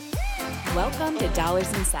Welcome to Dollars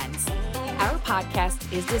and Cents. Our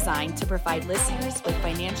podcast is designed to provide listeners with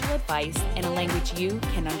financial advice in a language you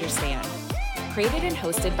can understand. Created and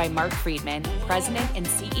hosted by Mark Friedman, President and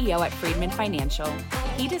CEO at Friedman Financial,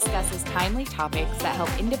 he discusses timely topics that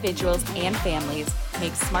help individuals and families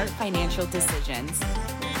make smart financial decisions.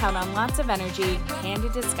 Count on lots of energy,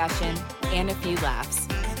 candid discussion, and a few laughs.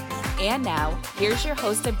 And now, here's your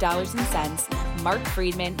host of Dollars and Cents, Mark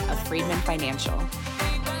Friedman of Friedman Financial.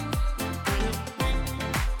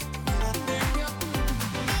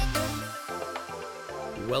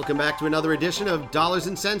 Welcome back to another edition of Dollars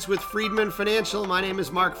and Cents with Friedman Financial. My name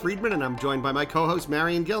is Mark Friedman, and I'm joined by my co-host,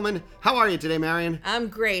 Marion Gilman. How are you today, Marion? I'm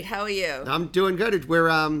great. How are you? I'm doing good. We're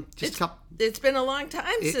It's been a long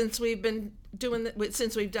time since we've been doing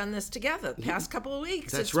since we've done this together. The past couple of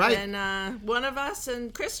weeks. That's right. It's been one of us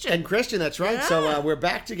and Christian. And Christian, that's right. Yeah. So we're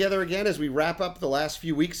back together again as we wrap up the last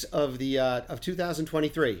few weeks of the of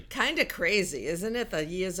 2023. Kind of crazy, isn't it? The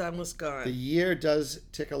year's almost gone. The year does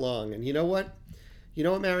tick along, and you know what? You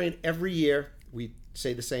know what, Marion? Every year we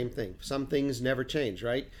say the same thing. Some things never change,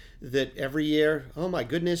 right? That every year, oh my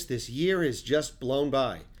goodness, this year is just blown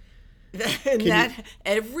by.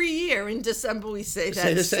 Every year in December we say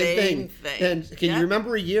the same thing. And can Yeah. you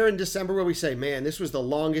remember a year in December where we say, man, this was the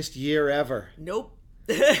longest year ever? Nope.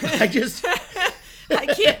 I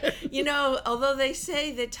can't. Although they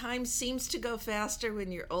say that time seems to go faster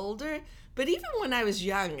when you're older, but even when I was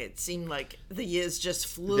young, it seemed like the years just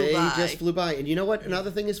flew by. They just flew by. And you know what? Another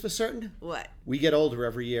thing is for certain? What? We get older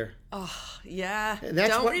every year. Oh, yeah.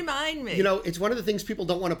 Don't remind me. You know, it's one of the things people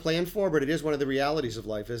don't want to plan for, but it is one of the realities of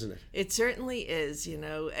life, isn't it? It certainly is,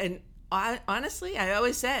 And honestly, I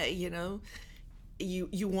always say, you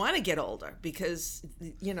want to get older because,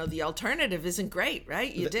 the alternative isn't great,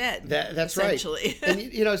 right? You're dead. That's essentially.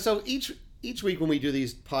 Right. And, so each week when we do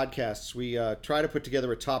these podcasts, we try to put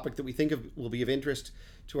together a topic that we think will be of interest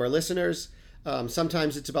to our listeners.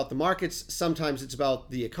 Sometimes it's about the markets. Sometimes it's about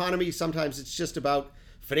the economy. Sometimes it's just about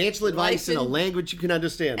financial advice in a language you can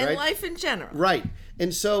understand, right? And life in general. Right.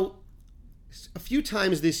 And so a few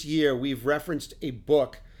times this year, we've referenced a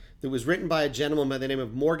book that was written by a gentleman by the name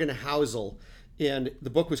of Morgan Housel. And the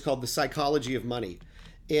book was called The Psychology of Money.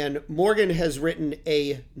 And Morgan has written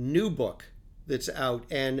a new book that's out.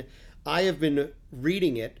 And I have been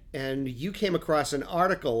reading it, and you came across an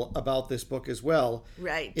article about this book as well.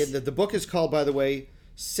 Right. The book is called, by the way,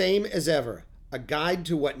 Same as Ever, A Guide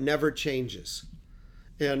to What Never Changes.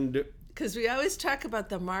 And because we always talk about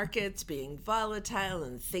the markets being volatile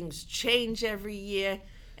and things change every year.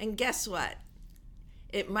 And guess what?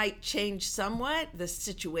 It might change somewhat. The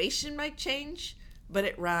situation might change, but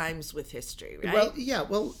it rhymes with history, right? Well, yeah.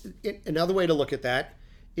 Well, another way to look at that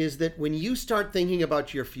is that when you start thinking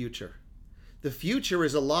about your future, the future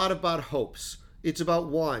is a lot about hopes. It's about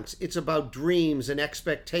wants. It's about dreams and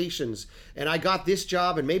expectations. And I got this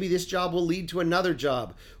job, and maybe this job will lead to another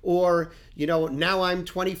job. Or, now I'm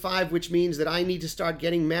 25, which means that I need to start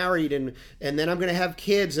getting married, and then I'm going to have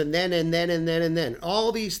kids, and then.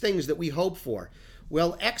 All these things that we hope for.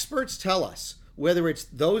 Well, experts tell us, whether it's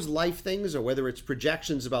those life things or whether it's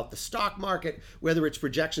projections about the stock market, whether it's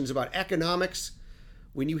projections about economics,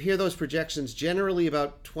 when you hear those projections, generally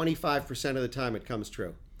about 25% of the time it comes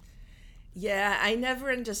true. Yeah, I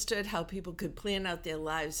never understood how people could plan out their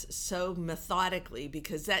lives so methodically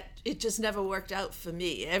because it just never worked out for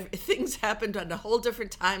me. Things happened on a whole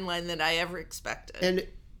different timeline than I ever expected.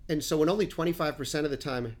 And so when only 25% of the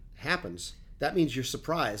time happens, that means you're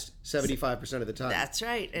surprised 75% of the time. That's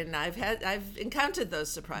right, and I've encountered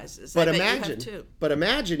those surprises. But I bet you have too. But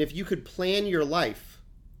imagine if you could plan your life,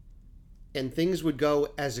 and things would go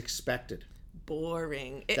as expected.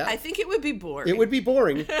 Boring. I think it would be boring. It would be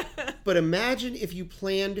boring. But imagine if you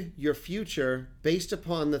planned your future based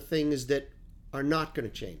upon the things that are not going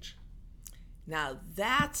to change. Now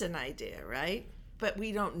that's an idea, right? But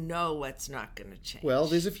we don't know what's not going to change. Well,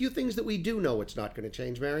 there's a few things that we do know what's not going to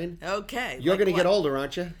change, Marion. Okay. You're going to get older,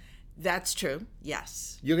 aren't you? That's true.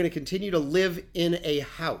 Yes. You're going to continue to live in a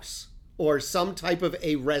house or some type of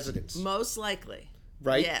a residence. Most likely.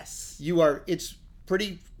 Right? Yes. It's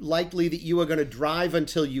pretty likely that you are going to drive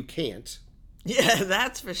until you can't. Yeah,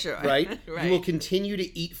 that's for sure. Right? Right. You will continue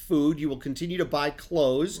to eat food. You will continue to buy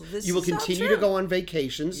clothes. This you will is so continue true. to go on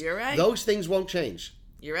vacations. You're right. Those things won't change.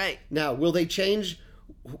 You're right. Now, will they change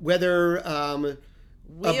whether a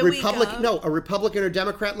Republican or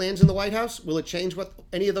Democrat lands in the White House? Will it change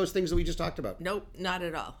any of those things that we just talked about? Nope, not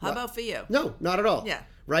at all. How about for you? No, not at all. Yeah.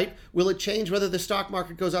 Right? Will it change whether the stock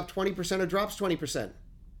market goes up 20% or drops 20%?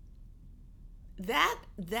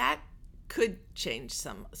 That could change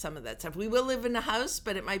some of that stuff. We will live in a house,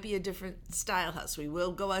 but it might be a different style house. We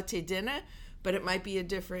will go out to dinner, but it might be a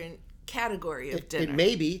different category of dinner. It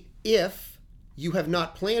may be if you have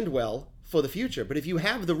not planned well for the future. But if you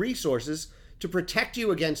have the resources to protect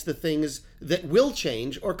you against the things that will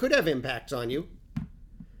change or could have impacts on you,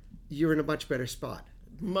 you're in a much better spot.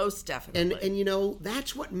 Most definitely. And you know,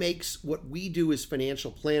 that's what makes what we do as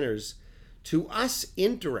financial planners, to us,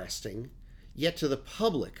 interesting, yet to the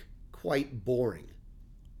public, quite boring.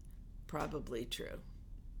 Probably true.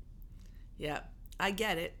 Yeah, I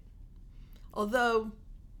get it. Although,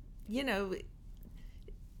 you know,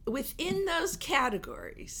 within those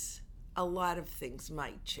categories, a lot of things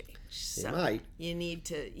might change. So They might. You need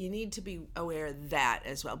to be aware of that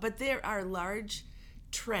as well. But there are large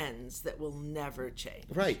trends that will never change.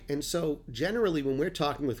 Right. And so generally when we're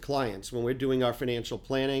talking with clients, when we're doing our financial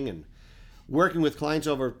planning and working with clients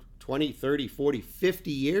over 20, 30, 40,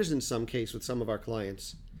 50 years in some case with some of our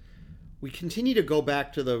clients, we continue to go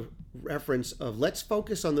back to the reference of let's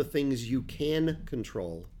focus on the things you can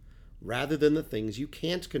control rather than the things you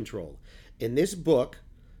can't control. In this book,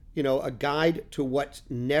 you know, A Guide to What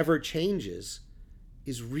Never Changes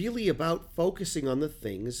is really about focusing on the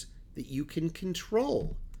things that you can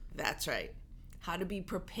control. That's right. How to be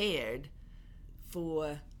prepared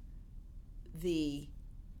for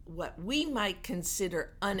what we might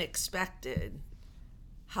consider unexpected.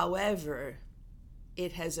 However,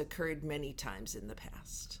 it has occurred many times in the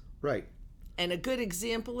past. Right. And a good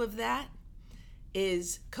example of that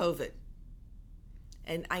is COVID.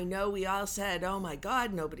 And I know we all said, oh my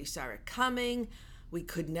God, nobody saw it coming. We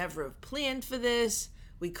could never have planned for this.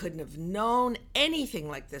 We couldn't have known anything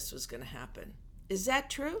like this was going to happen. Is that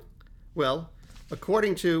true? Well,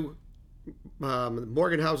 according to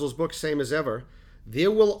Morgan Housel's book, Same as Ever,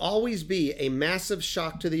 there will always be a massive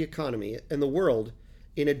shock to the economy and the world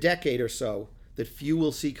in a decade or so that few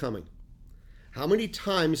will see coming. How many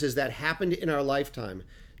times has that happened in our lifetime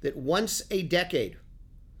that once a decade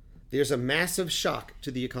there's a massive shock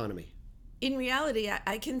to the economy? In reality,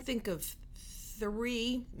 I can think of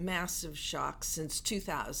 3 massive shocks since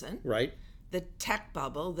 2000. Right. The tech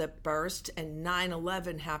bubble that burst and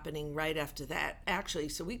 9/11 happening right after that. Actually,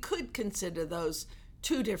 so we could consider those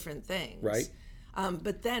 2 different things. Right.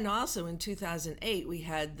 But then also in 2008, we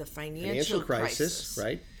had the financial crisis.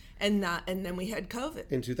 Right. And then we had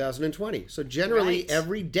COVID. In 2020. So generally, Right.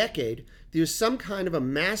 every decade, there's some kind of a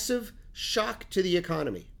massive shock to the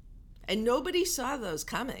economy. And nobody saw those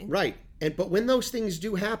coming. Right. But when those things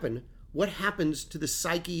do happen, what happens to the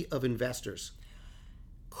psyche of investors?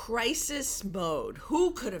 Crisis mode.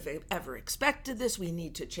 Who could have ever expected this? We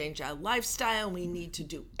need to change our lifestyle. We need to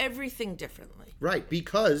do everything differently. Right.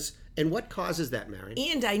 Because, and what causes that, Marion?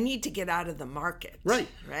 And I need to get out of the market. Right.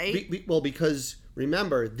 Right? Well, because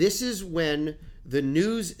remember, this is when the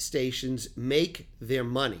news stations make their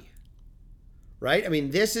money. Right? I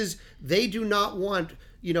mean, they do not want,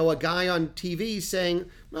 you know, a guy on TV saying,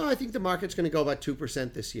 well, I think the market's going to go about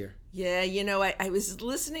 2% this year. Yeah, you know, I was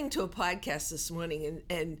listening to a podcast this morning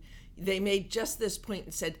and they made just this point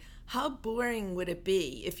and said, how boring would it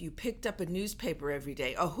be if you picked up a newspaper every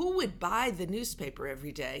day? Or who would buy the newspaper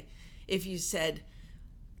every day if you said,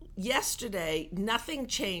 yesterday, nothing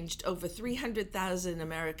changed. Over 300,000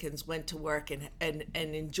 Americans went to work and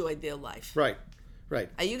enjoyed their life. Right. Right.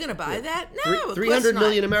 Are you going to buy that? No, of 300 course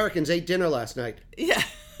million not. Americans ate dinner last night. Yeah.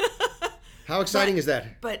 How exciting is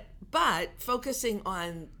that? But focusing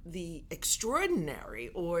on the extraordinary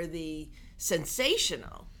or the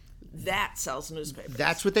sensational, that sells newspapers.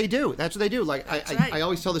 That's what they do. That's what they do. Like Right. I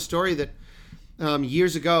always tell the story that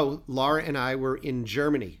years ago, Laura and I were in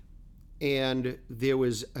Germany, and there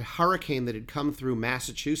was a hurricane that had come through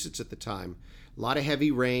Massachusetts at the time. A lot of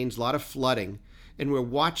heavy rains, a lot of flooding. And we're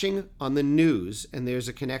watching on the news, and there's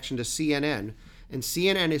a connection to CNN, and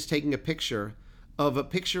CNN is taking a picture of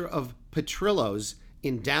Petrillo's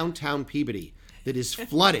in downtown Peabody that is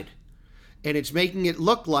flooded. And it's making it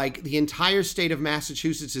look like the entire state of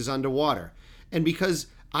Massachusetts is underwater. And because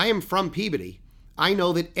I am from Peabody, I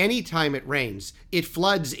know that any time it rains, it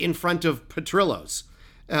floods in front of Petrillo's.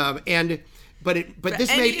 But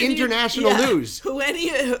this made international news. For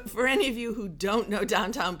any of you who don't know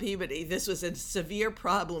downtown Peabody, this was a severe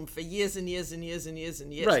problem for years and years and years and years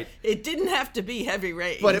and years. Right. It didn't have to be heavy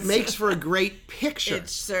rain. But it makes for a great picture. It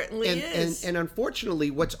certainly is. And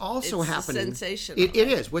unfortunately, what's also It's happening... sensational. It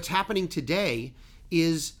is. What's happening today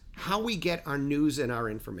is how we get our news and our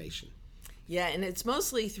information. Yeah, and it's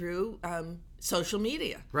mostly through social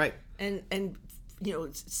media. Right. And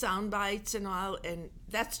sound bites and all, and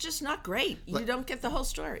that's just not great. You don't get the whole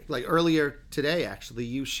story. Like earlier today, actually,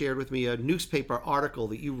 you shared with me a newspaper article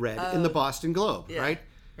that you read in the Boston Globe, right?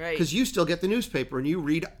 Right. Because you still get the newspaper and you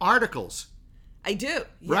read articles. I do. Yes,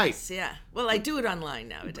 Right. Yeah. Well, I do it online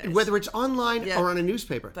nowadays. Whether it's online or on a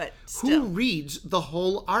newspaper. But who still. reads the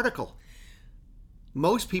whole article?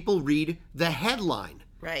 Most people read the headline.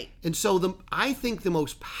 Right. And so I think the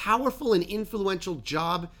most powerful and influential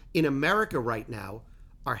job in America right now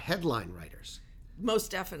are headline writers. Most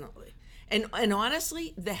definitely. And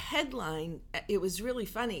honestly, the headline, it was really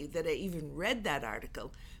funny that I even read that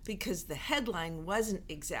article because the headline wasn't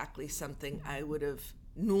exactly something I would have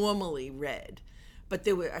normally read. But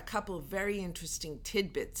there were a couple of very interesting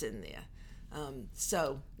tidbits in there.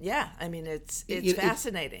 So yeah, I mean, it's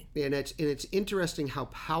fascinating. And it's interesting how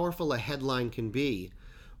powerful a headline can be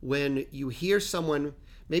when you hear someone,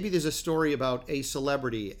 maybe there's a story about a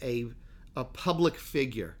celebrity, a public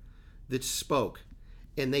figure that spoke,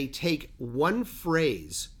 and they take one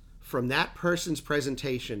phrase from that person's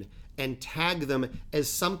presentation and tag them as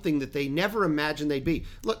something that they never imagined they'd be.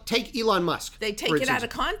 Look, take Elon Musk. They take for it instance. out of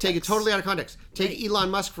context. Take it totally out of context. Take Right. Elon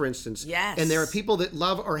Musk, for instance. Yes. And there are people that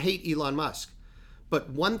love or hate Elon Musk. But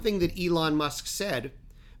one thing that Elon Musk said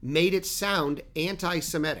made it sound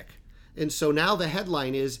anti-Semitic. And so now the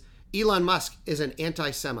headline is, Elon Musk is an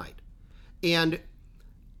anti-Semite. And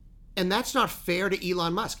that's not fair to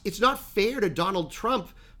Elon Musk. It's not fair to Donald Trump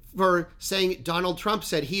for saying Donald Trump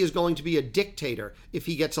said he is going to be a dictator if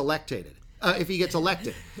he gets elected. That's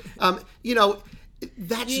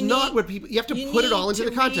not what people. You have to put it all into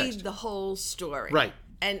the context. Read the whole story, Right?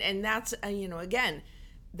 And that's again,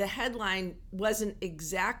 the headline wasn't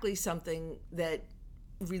exactly something that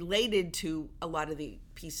related to a lot of the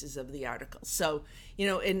pieces of the article. So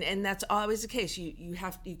and that's always the case. You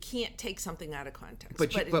can't take something out of context.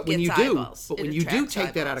 But when you do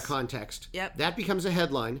take that out of context, Yep. that becomes a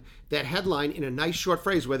headline. That headline in a nice short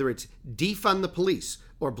phrase, whether it's defund the police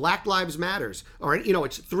or Black Lives Matters, or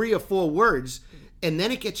it's 3 or 4 words, and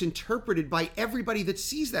then it gets interpreted by everybody that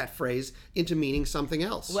sees that phrase into meaning something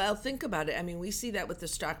else. Well, think about it. I mean, we see that with the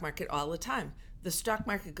stock market all the time. The stock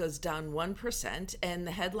market goes down 1%, and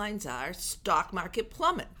the headlines are stock market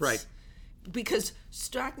plummets. Right. Because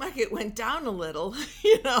stock market went down a little,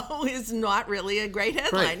 is not really a great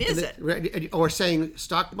headline, is it? Right. Or saying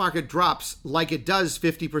stock market drops like it does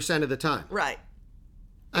 50% of the time. Right.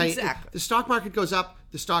 Exactly. The stock market goes up,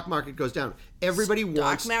 the stock market goes down. Everybody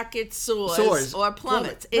wants... Stock market soars or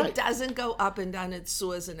plummets. Right. It doesn't go up and down, it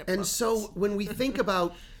soars and it plummets. And so when we think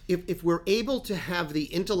about if we're able to have the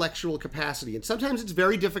intellectual capacity, and sometimes it's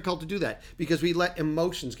very difficult to do that because we let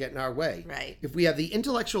emotions get in our way. Right. If we have the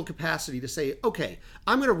intellectual capacity to say, okay,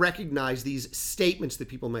 I'm going to recognize these statements that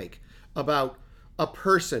people make about a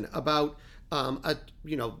person, about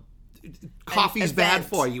coffee's bad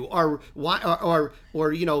for you, or why, or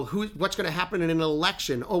what's going to happen in an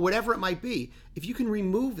election, or whatever it might be. If you can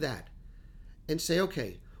remove that and say,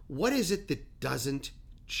 okay, what is it that doesn't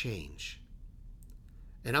change?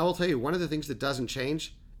 And I will tell you, one of the things that doesn't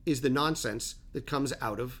change is the nonsense that comes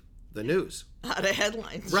out of the news. Out of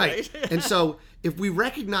headlines, right? And so if we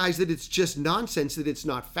recognize that it's just nonsense, that it's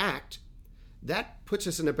not fact, that puts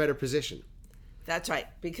us in a better position. That's right,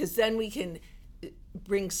 because then we can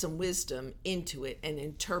bring some wisdom into it and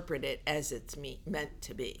interpret it as it's meant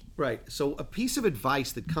to be. Right. So a piece of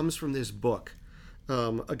advice that comes from this book,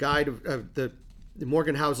 a guide of the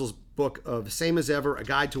Morgan Housel's book of Same as Ever, A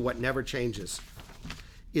Guide to What Never Changes,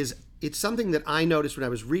 it's something that I noticed when I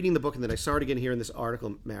was reading the book, and then I saw it again here in this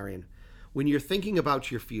article, Marion. When you're thinking about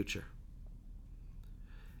your future,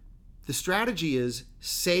 the strategy is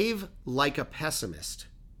save like a pessimist,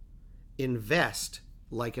 invest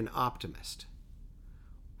like an optimist.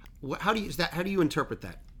 How do you interpret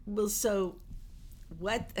that? Well, so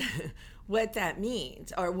what that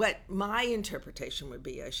means, or what my interpretation would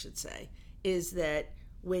be, I should say, is that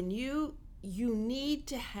when you need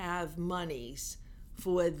to have monies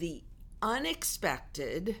for the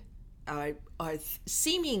unexpected, or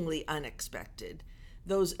seemingly unexpected,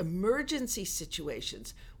 those emergency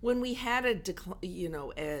situations. When we had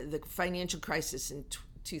the financial crisis in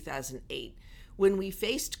 2008, when we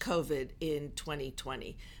faced COVID in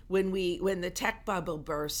 2020, when the tech bubble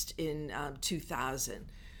burst in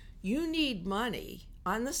 2000, you need money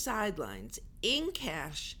on the sidelines in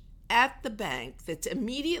cash at the bank that's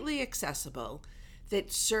immediately accessible, that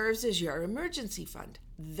serves as your emergency fund.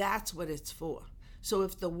 That's what it's for. So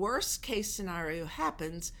if the worst case scenario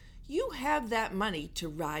happens, you have that money to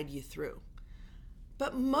ride you through.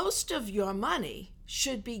 But most of your money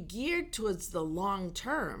should be geared towards the long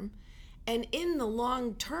term. And in the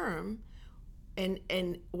long term,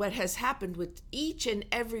 And what has happened with each and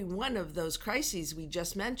every one of those crises we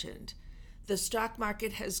just mentioned, the stock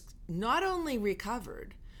market has not only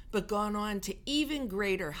recovered, but gone on to even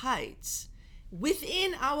greater heights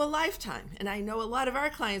within our lifetime. And I know a lot of our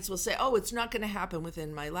clients will say, oh, it's not going to happen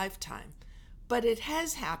within my lifetime. But it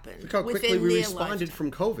has happened. Look how quickly we responded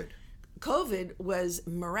from COVID. COVID was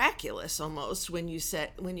miraculous almost when you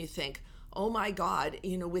think, oh my God,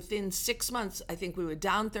 within 6 months, I think we were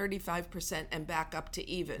down 35% and back up to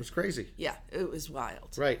even. It was crazy. Yeah, it was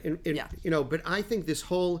wild. Right. And but I think this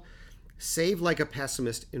whole save like a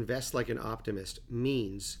pessimist, invest like an optimist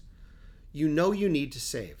means you need to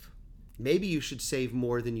save. Maybe you should save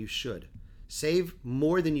more than you should. Save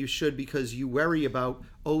more than you should because you worry about,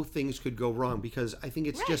 things could go wrong. Because I think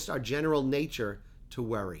it's just our general nature to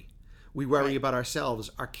worry. We worry about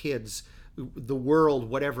ourselves, our kids, the world,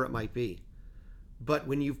 whatever it might be. But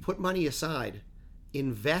when you've put money aside,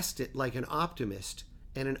 invest it like an optimist.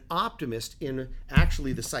 And an optimist, in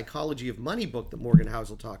actually the Psychology of Money book that Morgan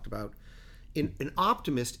Housel talked about, an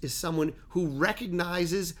optimist is someone who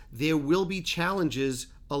recognizes there will be challenges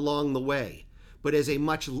along the way, but as a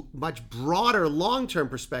much broader long-term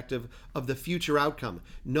perspective of the future outcome,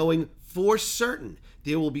 knowing for certain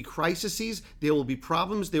there will be crises, there will be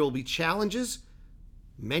problems, there will be challenges,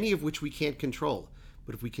 many of which we can't control.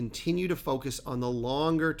 But if we continue to focus on the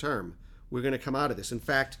longer term, we're going to come out of this. In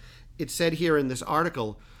fact, it said here in this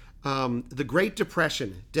article, the Great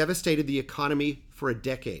Depression devastated the economy for a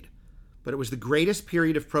decade, but it was the greatest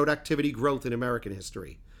period of productivity growth in American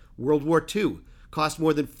history. World War II cost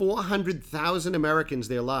more than 400,000 Americans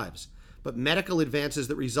their lives, but medical advances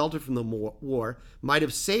that resulted from the war might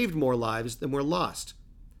have saved more lives than were lost.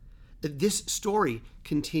 This story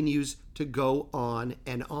continues to go on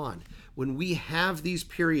and on. When we have these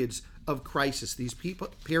periods of crisis, these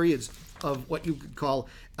periods of what you could call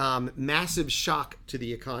massive shock to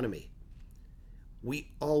the economy,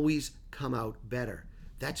 we always come out better.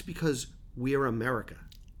 That's because we're America.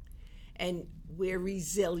 And we're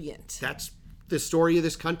resilient. That's the story of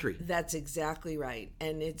this country. That's exactly right.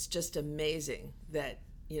 And it's just amazing that,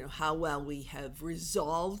 how well we have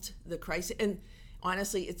resolved the crisis. And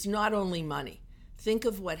honestly, it's not only money. Think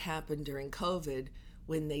of what happened during COVID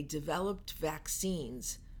when they developed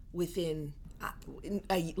vaccines within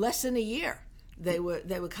less than a year. They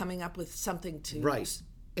were coming up with something to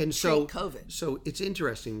And treat COVID. So it's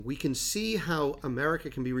interesting. We can see how America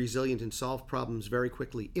can be resilient and solve problems very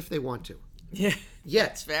quickly if they want to. Yeah,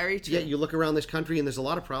 that's very true. Yeah, you look around this country and there's a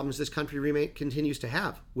lot of problems this country continues to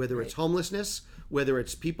have, whether it's homelessness, whether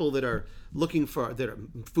it's people that are looking for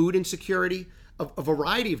food insecurity, a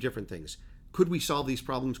variety of different things. Could we solve these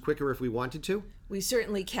problems quicker if we wanted to? We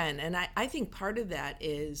certainly can. And I think part of that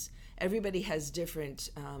is everybody has different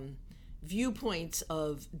viewpoints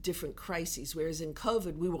of different crises, whereas in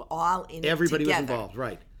COVID, we were all in Everybody it together. was involved,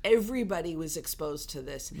 right. Everybody was exposed to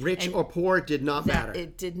this. Rich or poor, it did not matter.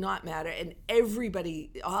 It did not matter. And everyone's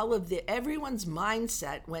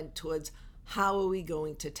mindset went towards, how are we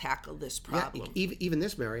going to tackle this problem? Yeah, even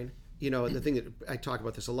this, Marion, the thing that I talk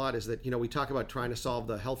about this a lot is that, we talk about trying to solve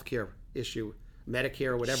the healthcare issue,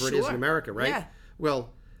 Medicare, whatever it is in America, right? Yeah.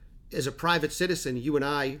 Well, as a private citizen, you and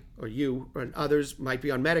I, or you and others might be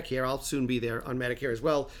on Medicare. I'll soon be there on Medicare as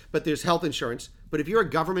well. But there's health insurance. But if you're a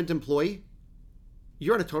government employee,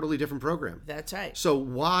 you're on a totally different program. That's right. So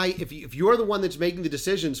why, if you're the one that's making the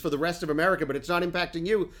decisions for the rest of America, but it's not impacting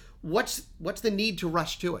you, what's the need to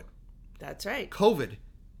rush to it? That's right. COVID,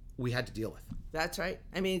 we had to deal with. That's right.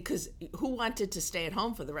 I mean, because who wanted to stay at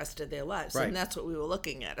home for the rest of their lives? Right. And that's what we were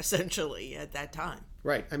looking at, essentially, at that time.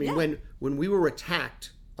 Right. I mean, when we were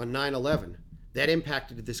attacked on 9/11, that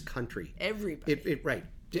impacted this country. Everybody.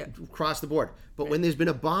 Across the board. But when there's been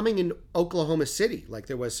a bombing in Oklahoma City, like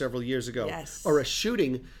there was several years ago, or a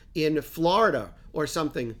shooting in Florida or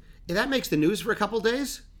something, and that makes the news for a couple of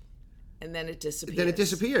days. And then it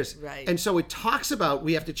disappears. Right. And so it talks about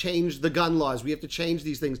we have to change the gun laws. We have to change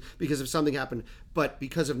these things because of something happened. But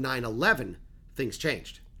because of 9/11, things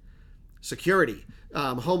changed. Security,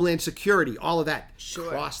 Homeland Security, all of that.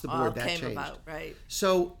 Across the board, that changed. Right.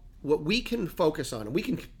 So what we can focus on, and we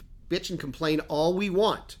can bitch and complain all we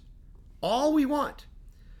want.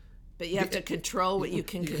 But you have to control what you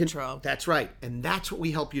can control. That's right. And that's what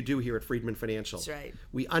we help you do here at Friedman Financial. That's right.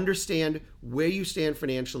 We understand where you stand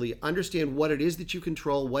financially, understand what it is that you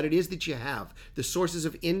control, what it is that you have, the sources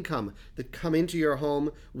of income that come into your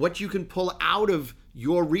home, what you can pull out of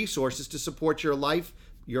your resources to support your life,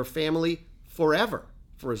 your family, forever,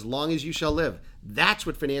 for as long as you shall live. That's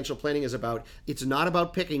what financial planning is about. It's not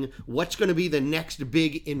about picking what's going to be the next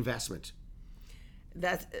big investment.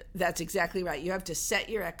 That's exactly right. You have to set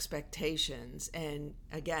your expectations and,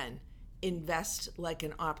 again, invest like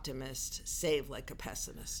an optimist, save like a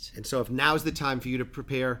pessimist. And so if now's the time for you to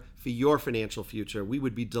prepare for your financial future, we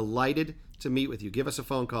would be delighted to meet with you. Give us a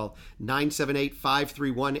phone call,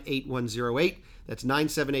 978-531-8108. That's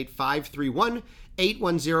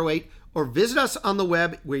 978-531-8108. Or visit us on the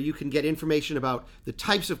web where you can get information about the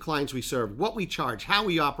types of clients we serve, what we charge, how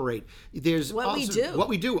we operate. There's what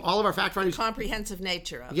we do, all of our fact findings. Comprehensive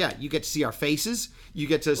nature of it. Yeah, you get to see our faces. You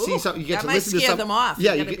get to see some. You get that to might listen to scare some. them off.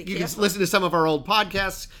 Yeah, You you gotta be can careful. listen to some of our old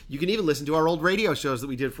podcasts. You can even listen to our old radio shows that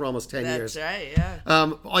we did for almost 10 years. That's right,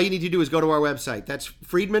 yeah. All you need to do is go to our website. That's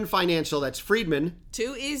Friedman Financial. That's Friedman.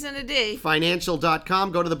 2 E's and a D.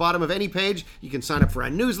 Financial.com. Go to the bottom of any page. You can sign up for our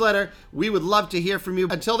newsletter. We would love to hear from you.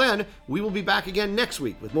 Until then, we will be back again next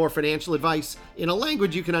week with more financial advice in a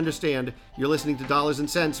language you can understand. You're listening to Dollars and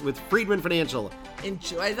Cents with Friedman Financial.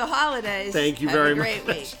 Enjoy the holidays. Thank you Have very a much. great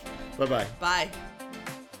week. Bye-bye. Bye.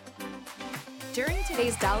 During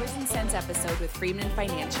today's Dollars and Cents episode with Friedman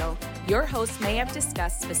Financial, your host may have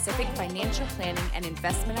discussed specific financial planning and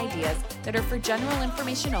investment ideas that are for general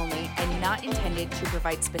information only and not intended to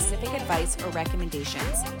provide specific advice or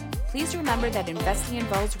recommendations. Please remember that investing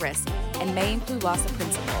involves risk and may include loss of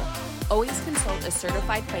principal. Always consult a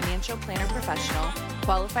certified financial planner professional,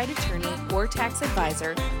 qualified attorney, or tax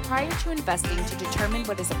advisor prior to investing to determine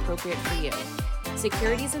what is appropriate for you.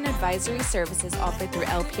 Securities and advisory services offered through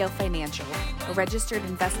LPL Financial, a registered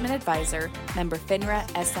investment advisor, member FINRA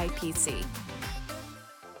SIPC.